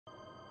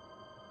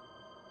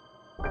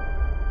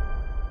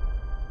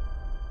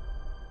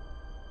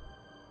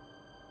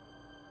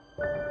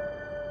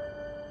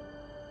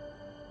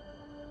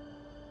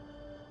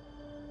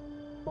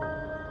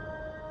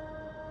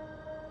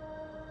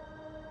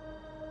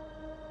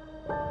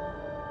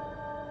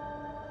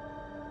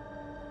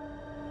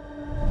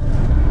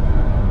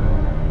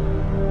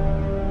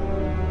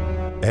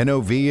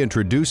NOV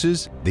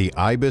introduces the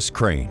IBIS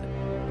crane,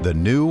 the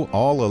new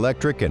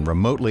all-electric and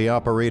remotely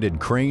operated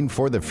crane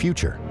for the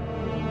future.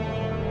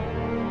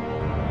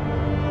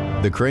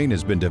 The crane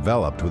has been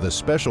developed with a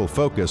special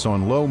focus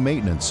on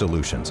low-maintenance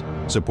solutions,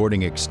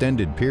 supporting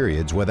extended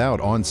periods without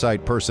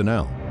on-site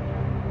personnel.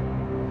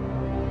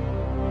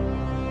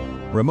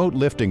 Remote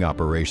lifting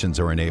operations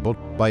are enabled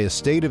by a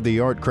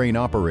state-of-the-art crane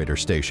operator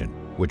station,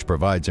 which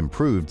provides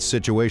improved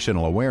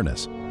situational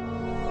awareness.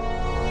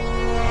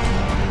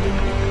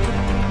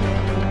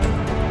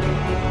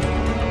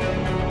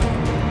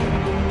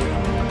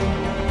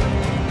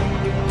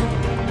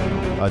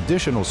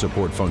 Additional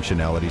support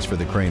functionalities for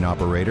the crane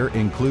operator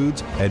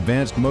includes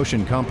advanced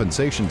motion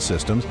compensation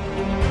systems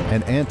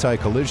and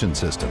anti-collision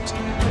systems.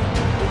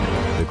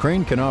 The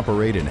crane can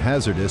operate in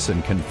hazardous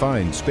and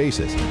confined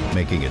spaces,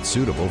 making it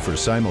suitable for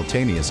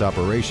simultaneous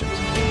operations.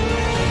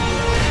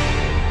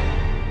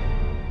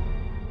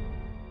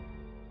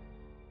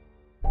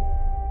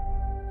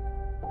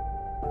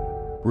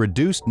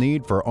 Reduced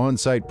need for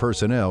on-site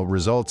personnel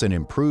results in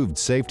improved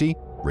safety,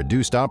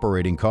 reduced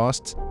operating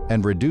costs,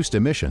 and reduced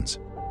emissions.